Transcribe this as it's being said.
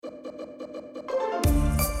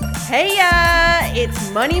Hey it's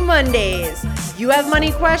Money Mondays. You have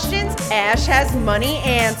money questions, Ash has money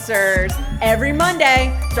answers. Every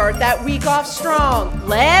Monday, start that week off strong.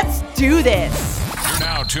 Let's do this. You're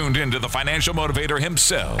now tuned into the financial motivator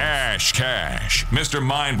himself, Ash Cash, Mr.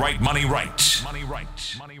 Mind Right, Money Right. Money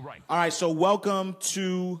Right, Money Right. All right, so welcome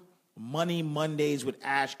to Money Mondays with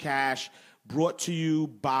Ash Cash, brought to you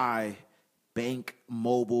by Bank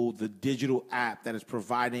Mobile, the digital app that is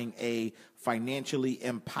providing a financially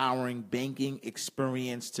empowering banking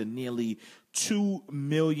experience to nearly 2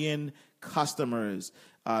 million customers.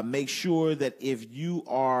 Make sure that if you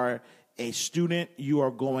are a student, you are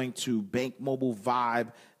going to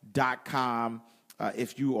bankmobilevibe.com.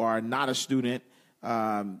 If you are not a student,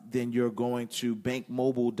 then you're going to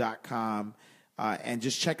bankmobile.com and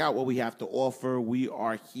just check out what we have to offer. We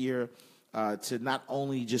are here to not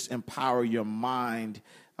only just empower your mind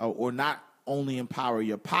or not only empower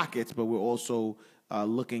your pockets, but we're also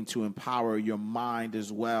looking to empower your mind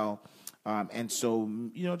as well. And so,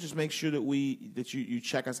 just make sure that you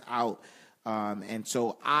check us out. And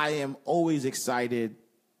so I am always excited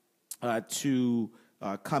to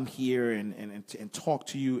come here and talk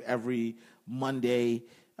to you every Monday,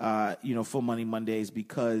 for Money Mondays,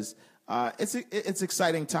 because it's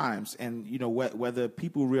exciting times, and whether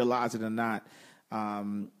people realize it or not,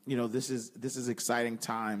 this is exciting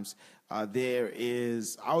times. I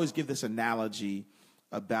always give this analogy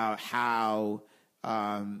about how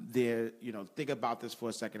think about this for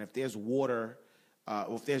a second. If there's water,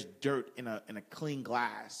 or if there's dirt in a clean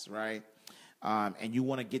glass, right, and you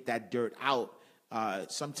want to get that dirt out,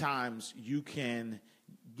 sometimes you can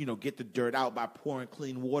get the dirt out by pouring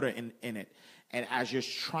clean water in it. And as you're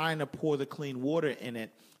trying to pour the clean water in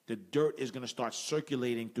it, the dirt is going to start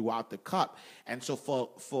circulating throughout the cup. And so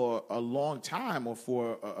for a long time, or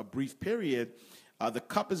for a brief period, the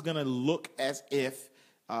cup is going to look as if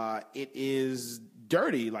it is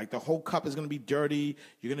dirty. Like the whole cup is going to be dirty.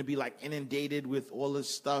 You're going to be like inundated with all this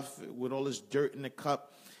stuff, with all this dirt in the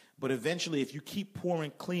cup. But eventually, if you keep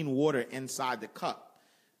pouring clean water inside the cup,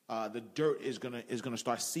 the dirt is going to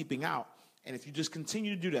start seeping out. And if you just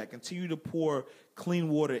continue to do that, continue to pour clean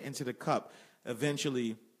water into the cup,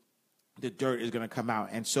 eventually the dirt is going to come out.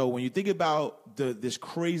 And so when you think about this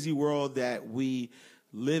crazy world that we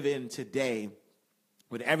live in today,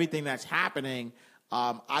 with everything that's happening,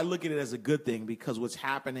 I look at it as a good thing, because what's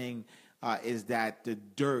happening is that the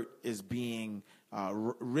dirt is being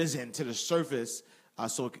risen to the surface,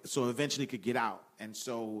 so eventually it could get out. And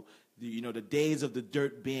so the days of the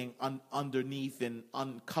dirt being underneath and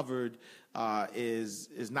uncovered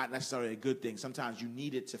is not necessarily a good thing. Sometimes you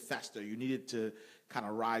need it to fester. You need it to kind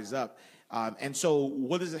of rise up. And so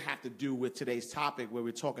what does it have to do with today's topic, where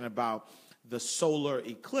we're talking about the solar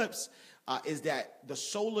eclipse? Is that the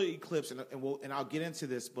solar eclipse, and I'll get into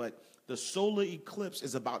this, but the solar eclipse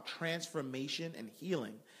is about transformation and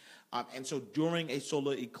healing. And so during a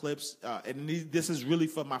solar eclipse, and this is really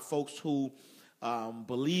for my folks who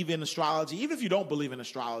believe in astrology. Even if you don't believe in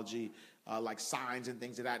astrology, like signs and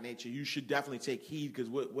things of that nature, you should definitely take heed, because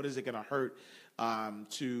what is it going to hurt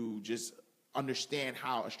to just understand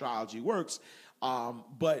how astrology works?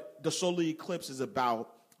 But the solar eclipse is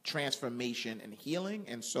about transformation and healing.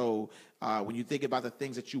 And so when you think about the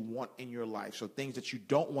things that you want in your life, so things that you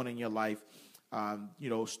don't want in your life,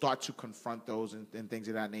 start to confront those and things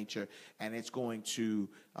of that nature, and it's going to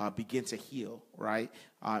begin to heal, right?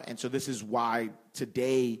 And so this is why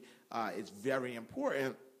today it's very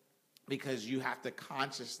important, because you have to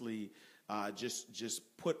consciously just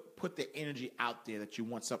put the energy out there that you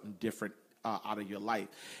want something different out of your life.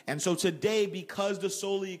 And so today, because the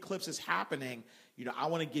solar eclipse is happening, I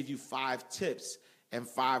want to give you 5 tips and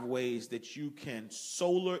 5 ways that you can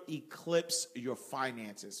solar eclipse your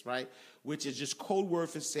finances, right? Which is just code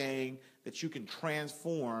word for saying that you can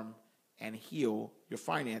transform and heal your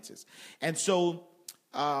finances. And so,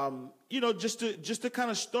 just to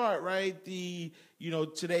kind of start, right?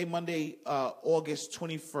 Today, Monday, August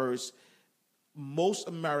 21st, most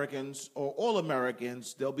Americans, or all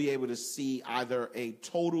Americans, they'll be able to see either a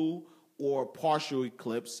total or partial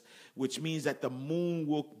eclipse, which means that the moon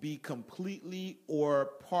will be completely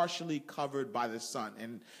or partially covered by the sun.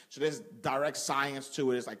 And so there's direct science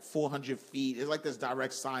to it. It's like 400 feet. It's like this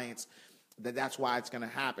direct science that's why it's going to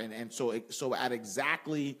happen. And so at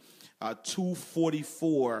exactly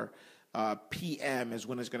 2:44 p.m. is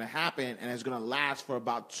when it's going to happen, and it's going to last for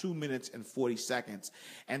about 2 minutes and 40 seconds.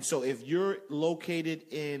 And so if you're located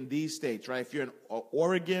in these states, right, if you're in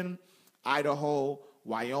Oregon, Idaho,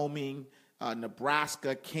 Wyoming,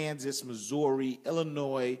 Nebraska, Kansas, Missouri,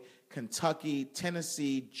 Illinois, Kentucky,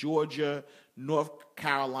 Tennessee, Georgia, North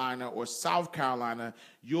Carolina or South Carolina,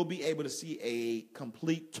 you'll be able to see a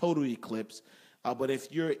complete total eclipse. But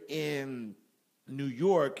if you're in New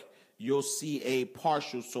York, you'll see a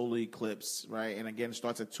partial solar eclipse, right? And again, it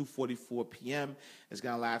starts at 2:44 p.m. It's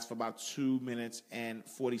going to last for about 2 minutes and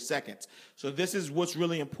 40 seconds. So this is what's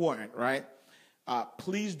really important, right?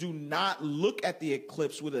 Please do not look at the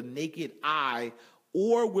eclipse with a naked eye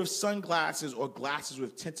or with sunglasses or glasses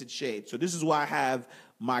with tinted shades. So this is why I have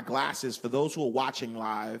my glasses. For those who are watching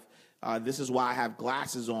live, this is why I have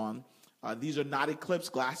glasses on. These are not eclipse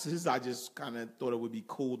glasses. I just kind of thought it would be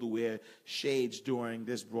cool to wear shades during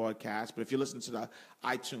this broadcast. But if you listen to the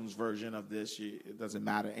iTunes version of this, it doesn't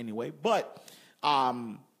matter anyway. But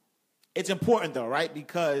it's important though, right?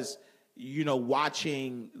 Because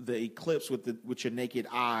watching the eclipse with your naked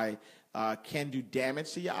eye can do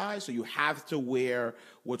damage to your eyes. So you have to wear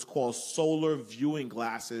what's called solar viewing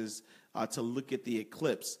glasses to look at the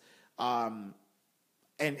eclipse. And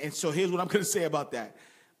so here's what I'm going to say about that.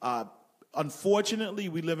 Unfortunately,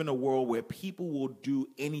 we live in a world where people will do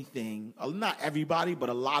anything. Not everybody, but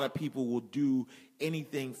a lot of people will do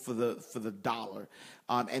anything for the dollar.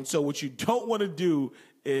 And so what you don't want to do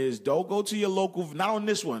is don't go to your local, not on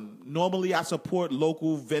this one. Normally I support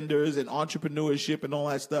local vendors and entrepreneurship and all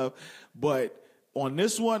that stuff. But on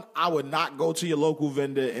this one, I would not go to your local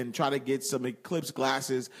vendor and try to get some eclipse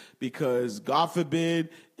glasses because God forbid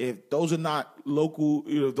if those are not local,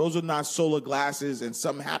 if those are not solar glasses and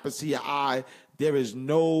something happens to your eye, there is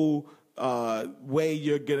no way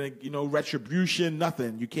you're going to, retribution,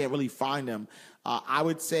 nothing. You can't really find them. I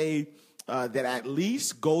would say that at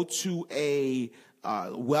least go to a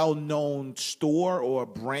well-known store or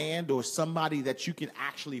brand or somebody that you can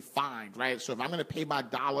actually find, right? So if I'm going to pay my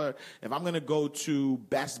dollar, if I'm going to go to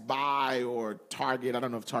Best Buy or Target, I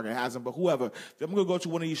don't know if Target has them, but whoever, if I'm going to go to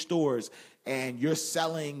one of these stores and you're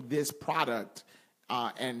selling this product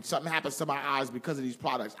and something happens to my eyes because of these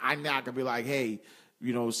products, I'm not going to be like, hey,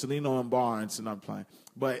 Celino and Barnes, and I'm playing.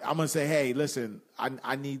 But I'm going to say, hey, listen,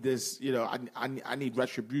 I need this, I need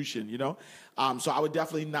retribution, So I would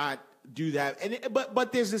definitely not do that.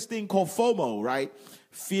 But there's this thing called FOMO, right?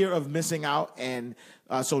 Fear of missing out. And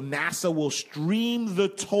so NASA will stream the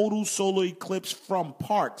total solar eclipse from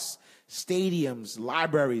parks, stadiums,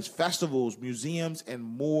 libraries, festivals, museums, and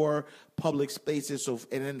more public spaces.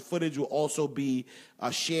 And then footage will also be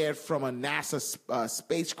shared from a NASA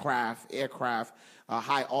aircraft,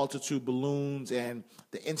 high altitude balloons, and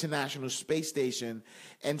the International Space Station.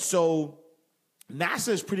 And so NASA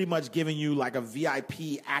is pretty much giving you like a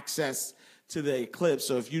VIP access to the eclipse.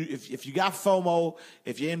 So if you got FOMO,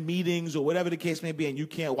 if you're in meetings or whatever the case may be and you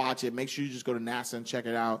can't watch it, make sure you just go to NASA and check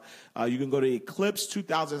it out. You can go to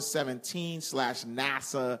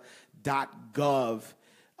eclipse2017/nasa.gov.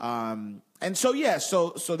 And so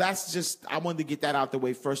that's just, I wanted to get that out the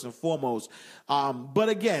way first and foremost. But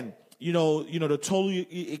again, the total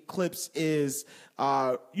eclipse is,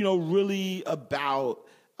 really about,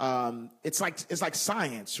 it's like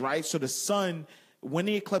science, right? So the sun, when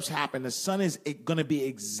the eclipse happens, the sun is going to be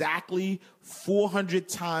exactly 400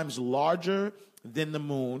 times larger than the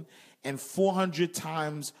moon and 400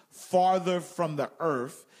 times farther from the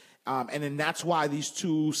earth. And then that's why these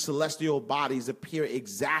two celestial bodies appear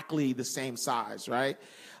exactly the same size, right?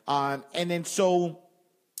 And then so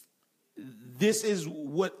this is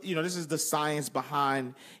what, this is the science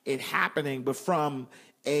behind it happening. But from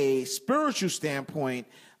a spiritual standpoint,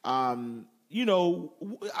 one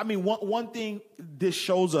thing this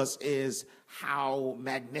shows us is how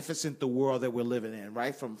magnificent the world that we're living in,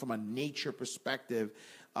 right? From a nature perspective.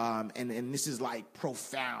 And this is like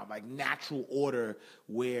profound, like natural order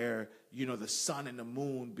where, the sun and the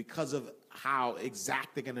moon, because of how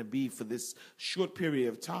exact they're going to be for this short period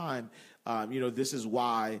of time, this is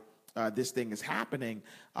why this thing is happening.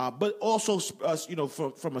 But also,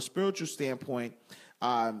 from a spiritual standpoint,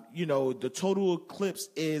 the total eclipse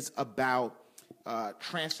is about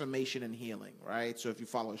transformation and healing, right? So if you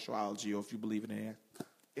follow astrology or if you believe in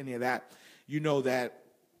any of that, you know that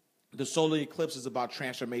the solar eclipse is about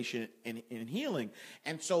transformation and healing.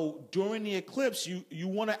 And so during the eclipse, you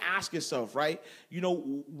want to ask yourself, right?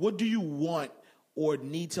 What do you want or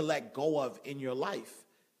need to let go of in your life?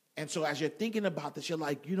 And so as you're thinking about this, you're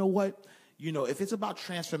like, you know what? If it's about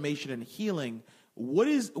transformation and healing, what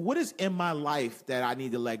is in my life that I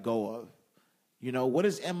need to let go of? What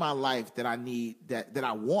is in my life that I need, that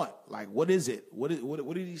I want? Like, what is it? What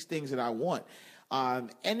are these things that I want? And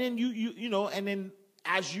then and then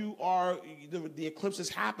as you are, the eclipse is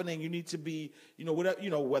happening, you need to be,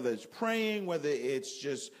 whether it's praying, whether it's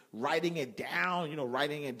just writing it down,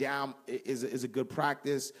 writing it down is a good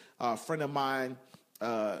practice. A friend of mine,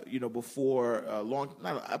 before I want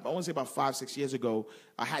to say about 5-6 years ago,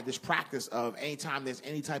 I had this practice of anytime there's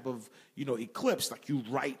any type of, eclipse, like you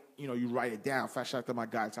write it down. Fast shout out to my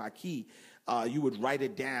guy, Ty Key. You would write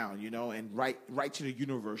it down, and write to the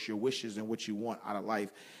universe your wishes and what you want out of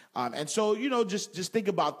life. And so, just think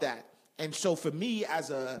about that. And so for me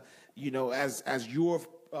as as your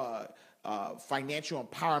financial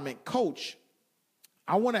empowerment coach,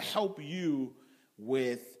 I want to help you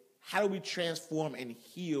with how do we transform and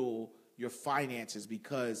heal your finances,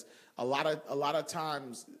 because a lot of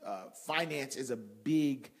times finance is a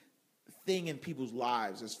big thing in people's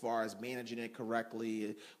lives as far as managing it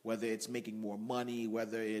correctly, whether it's making more money,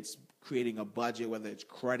 whether it's creating a budget, whether it's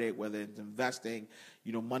credit, whether it's investing.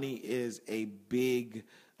 Money is a big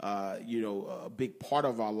a big part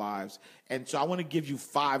of our lives. And so I want to give you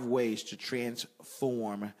 5 ways to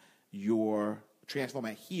transform and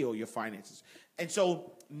heal your finances. And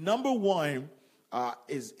so number 1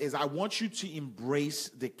 is I want you to embrace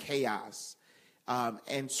the chaos.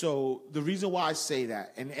 And so the reason why I say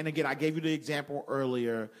that, and again, I gave you the example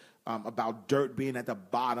earlier about dirt being at the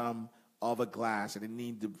bottom of a glass and it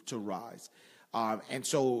needed to rise. And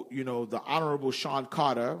so, the Honorable Sean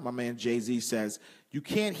Carter, my man Jay-Z, says, you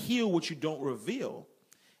can't heal what you don't reveal.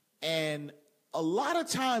 And a lot of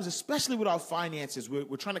times, especially with our finances,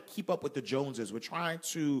 we're trying to keep up with the Joneses. We're trying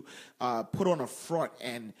to put on a front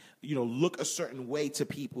and, look a certain way to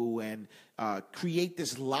people and create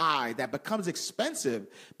this lie that becomes expensive,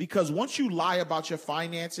 because once you lie about your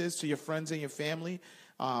finances to your friends and your family,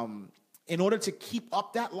 in order to keep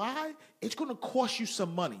up that lie, it's going to cost you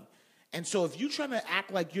some money. And so if you're trying to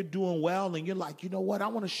act like you're doing well and you're like, you know what, I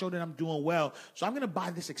want to show that I'm doing well, so I'm going to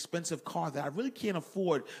buy this expensive car that I really can't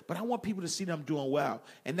afford, but I want people to see that I'm doing well.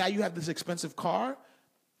 And now you have this expensive car,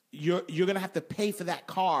 you're going to have to pay for that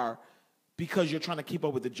car because you're trying to keep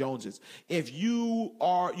up with the Joneses. If you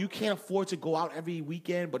can't afford to go out every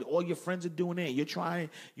weekend, but all your friends are doing it, you're trying,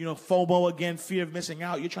 FOMO again, fear of missing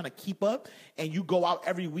out, you're trying to keep up, and you go out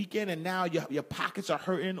every weekend, and now your pockets are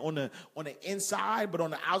hurting on the inside, but on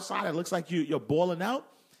the outside it looks like you're balling out,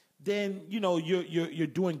 then you're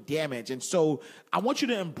doing damage. And so I want you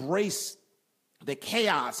to embrace the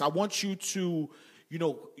chaos. I want you to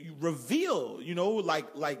reveal,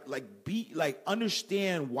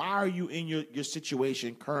 understand why are you in your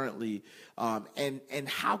situation currently, and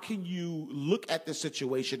how can you look at the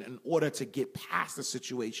situation in order to get past the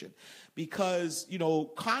situation? Because,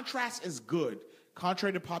 contrast is good.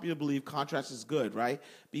 Contrary to popular belief, contrast is good, right?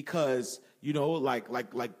 Because,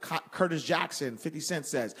 like Curtis Jackson, 50 Cent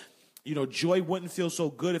says, joy wouldn't feel so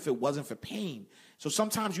good if it wasn't for pain. So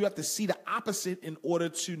sometimes you have to see the opposite in order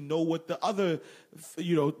to know what the other,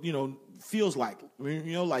 feels like.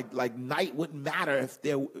 Like night wouldn't matter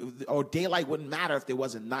or daylight wouldn't matter if there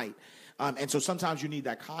wasn't night. And so sometimes you need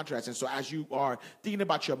that contrast. And so as you are thinking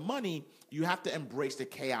about your money, you have to embrace the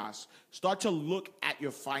chaos. Start to look at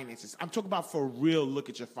your finances. I'm talking about for real, look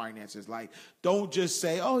at your finances. Like, don't just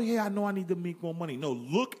say, oh, yeah, I know I need to make more money. No,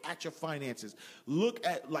 look at your finances. Look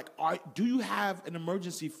at, do you have an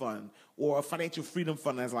emergency fund or a financial freedom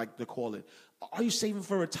fund, as I like to call it? Are you saving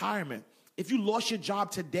for retirement? If you lost your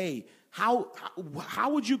job today, how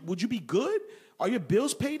would you be good? Are your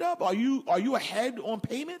bills paid up? Are you ahead on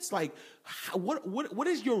payments? Like, what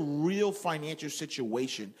is your real financial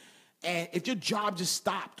situation? And if your job just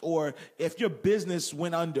stopped, or if your business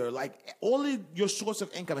went under, like all of your source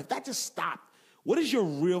of income, if that just stopped, what is your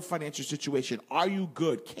real financial situation? Are you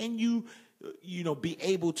good? Can you, be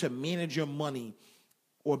able to manage your money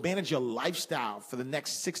or manage your lifestyle for the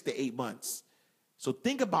next 6 to 8 months? So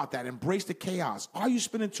think about that. Embrace the chaos. Are you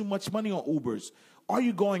spending too much money on Ubers? Are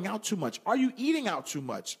you going out too much? Are you eating out too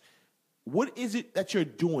much? What is it that you're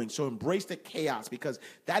doing? So embrace the chaos, because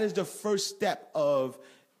that is the first step of,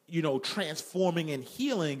 transforming and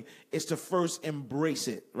healing, is to first embrace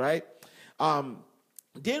it, right?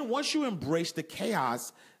 Then once you embrace the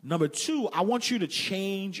chaos, number 2, I want you to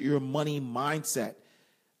change your money mindset.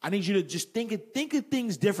 I need you to just think of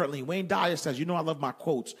things differently. Wayne Dyer says, I love my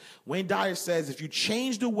quotes. Wayne Dyer says, if you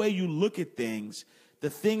change the way you look at things, the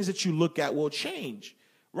things that you look at will change,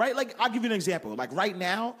 right? Like, I'll give you an example. Like right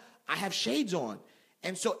now, I have shades on.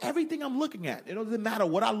 And so everything I'm looking at, it doesn't matter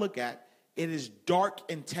what I look at, it is dark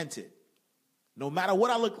and tinted. No matter what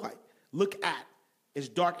I look at, it's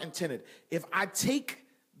dark and tinted. If I take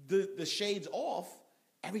the shades off,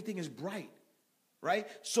 everything is bright, right?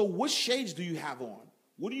 So what shades do you have on?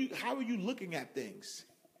 How are you looking at things?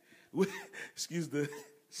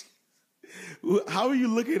 How are you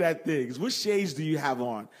looking at things? What shades do you have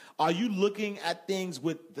on? Are you looking at things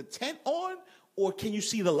with the tint on, or can you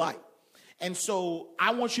see the light? And so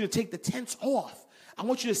I want you to take the tints off. I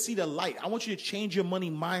want you to see the light. I want you to change your money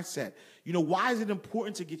mindset. Why is it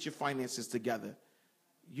important to get your finances together?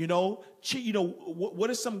 What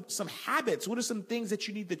are some habits? What are some things that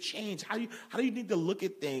you need to change? How do you need to look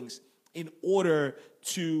at things in order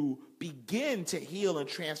to begin to heal and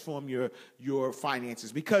transform your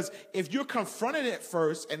finances? Because if you're confronted at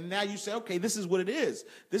first and now you say, okay, this is what it is.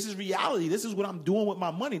 This is reality. This is what I'm doing with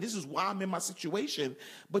my money. This is why I'm in my situation.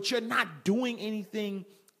 But you're not doing anything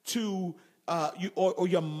to or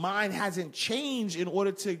your mind hasn't changed in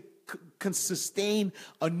order to can sustain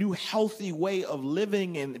a new healthy way of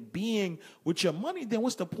living and being with your money, then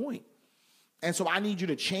what's the point? And so I need you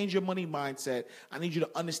to change your money mindset. I need you to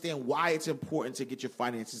understand why it's important to get your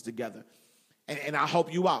finances together. And I'll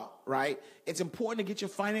help you out, right? It's important to get your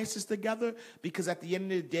finances together because at the end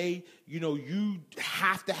of the day, you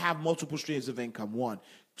have to have multiple streams of income, 1.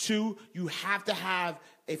 2, you have to have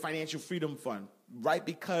a financial freedom fund, right?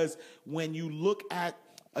 Because when you look at,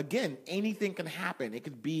 again, anything can happen. It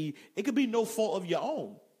could be no fault of your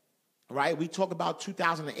own, right? We talk about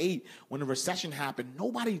 2008 when the recession happened.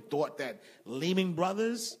 Nobody thought that Lehman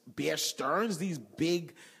Brothers, Bear Stearns, these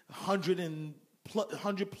big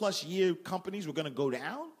 100-plus year companies were going to go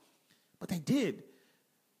down, but they did.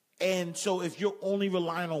 And so if you're only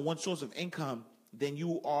relying on one source of income, then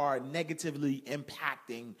you are negatively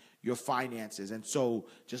impacting your finances. And so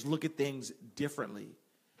just look at things differently.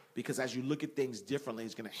 Because as you look at things differently,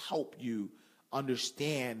 it's going to help you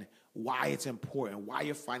understand why it's important, why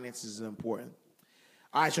your finances are important.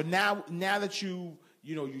 All right, so now that you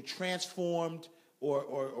transformed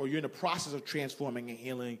or you're in the process of transforming and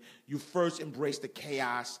healing, you first embraced the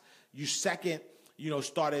chaos. You second,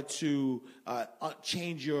 started to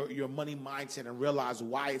change your money mindset and realize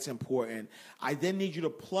why it's important. I then need you to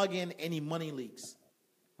plug in any money leaks.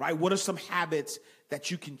 Right? What are some habits that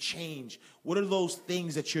you can change? What are those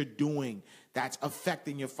things that you're doing that's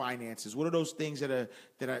affecting your finances? What are those things that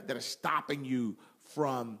are stopping you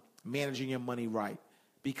from managing your money right?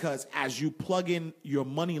 Because as you plug in your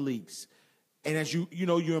money leaks, and as you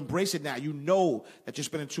embrace it now, you know that you're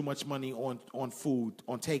spending too much money on food,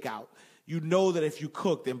 on takeout. You know that if you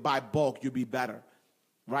cooked and buy bulk, you'll be better,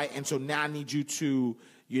 right? And so now I need you to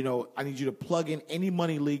plug in any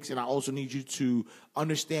money leaks, and I also need you to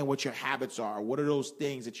understand what your habits are. What are those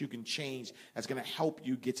things that you can change that's going to help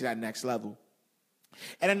you get to that next level?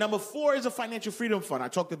 And then number 4 is a financial freedom fund. I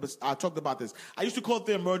talked about this. I used to call it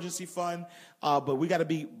the emergency fund, but we got to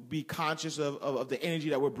be conscious of the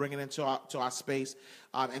energy that we're bringing into our space,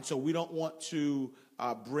 and so we don't want to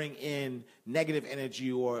bring in negative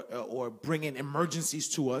energy or bring in emergencies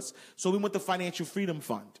to us. So we want the financial freedom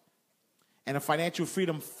fund. And a financial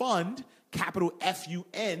freedom fund, capital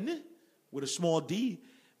F-U-N, with a small d,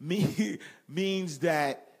 means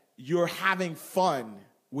that you're having fun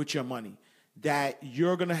with your money, that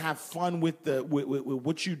you're going to have fun with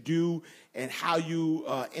what you do and how you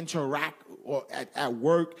interact or at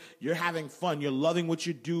work. You're having fun. You're loving what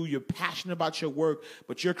you do. You're passionate about your work,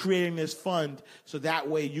 but you're creating this fund so that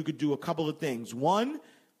way you could do a couple of things. 1,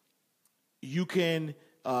 you can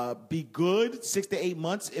be good 6 to 8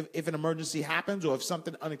 months if an emergency happens or if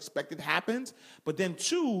something unexpected happens. But then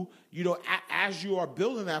 2, as you are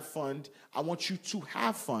building that fund, I want you to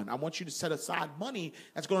have fun. I want you to set aside money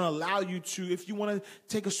that's going to allow you to, if you want to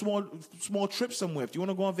take a small trip somewhere, if you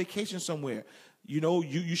want to go on vacation somewhere,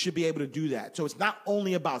 you should be able to do that. So it's not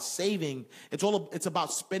only about saving, it's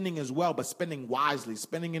about spending as well, but spending wisely,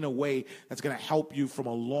 spending in a way that's going to help you from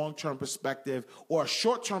a long-term perspective or a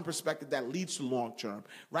short-term perspective that leads to long-term,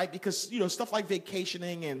 right? Because, stuff like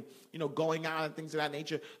vacationing and, going out and things of that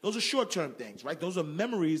nature, those are short-term things, right? Those are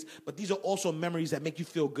memories, but these are also memories that make you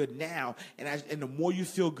feel good now. And the more you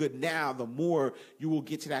feel good now, the more you will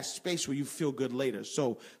get to that space where you feel good later.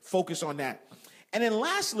 So focus on that. And then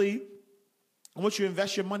lastly, I want you to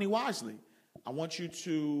invest your money wisely. I want you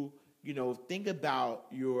to, think about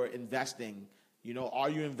your investing. Are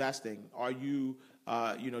you investing? Are you,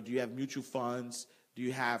 do you have mutual funds? Do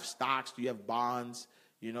you have stocks? Do you have bonds?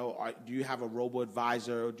 Do you have a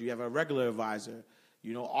robo-advisor? Do you have a regular advisor?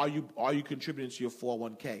 Are you contributing to your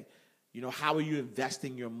 401k? How are you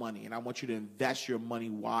investing your money? And I want you to invest your money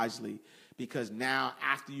wisely. Because now,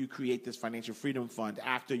 after you create this financial freedom fund,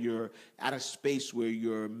 after you're at a space where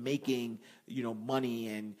you're making, money,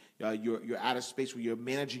 and you're at a space where you're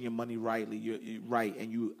managing your money rightly,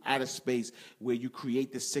 and you at a space where you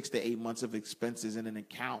create the 6 to 8 months of expenses in an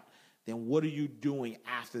account, then what are you doing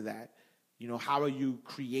after that? How are you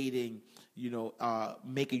creating,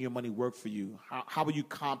 making your money work for you? How are you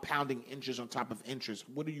compounding interest on top of interest?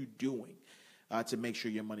 What are you doing to make sure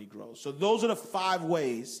your money grows? So those are the 5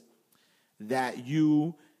 ways that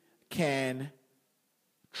you can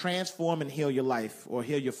transform and heal your life or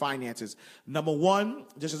heal your finances. Number one,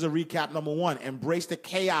 just as a recap, number one, embrace the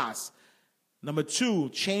chaos. Number two,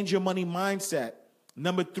 change your money mindset.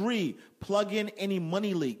 Number three, plug in any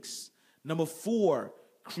money leaks. Number four,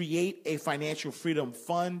 create a financial freedom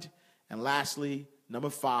fund. And lastly, number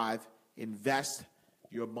five, invest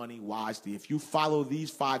your money wisely. If you follow these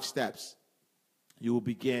 5 steps, you will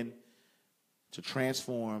begin to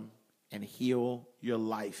transform and heal your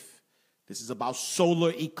life. This is about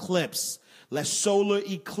solar eclipse. Let's solar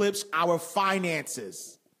eclipse our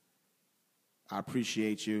finances. I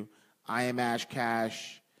appreciate you. I am Ash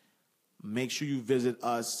Cash. Make sure you visit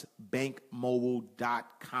us,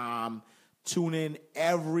 bankmobile.com. Tune in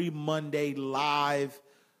every Monday live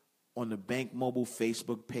on the Bank Mobile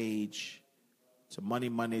Facebook page to Money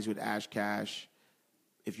Mondays with Ash Cash.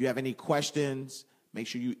 If you have any questions, make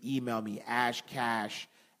sure you email me,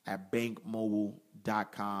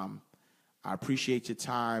 ashcash@bankmobile.com. I appreciate your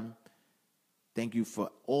time. Thank you for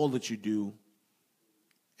all that you do.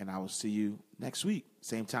 And I will see you next week.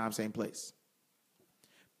 Same time, same place.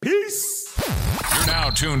 Peace. You're now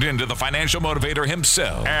tuned into the financial motivator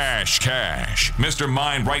himself, Ash Cash, Mr.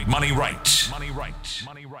 Mind Right, Money Right. Money Right.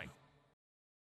 Money Right.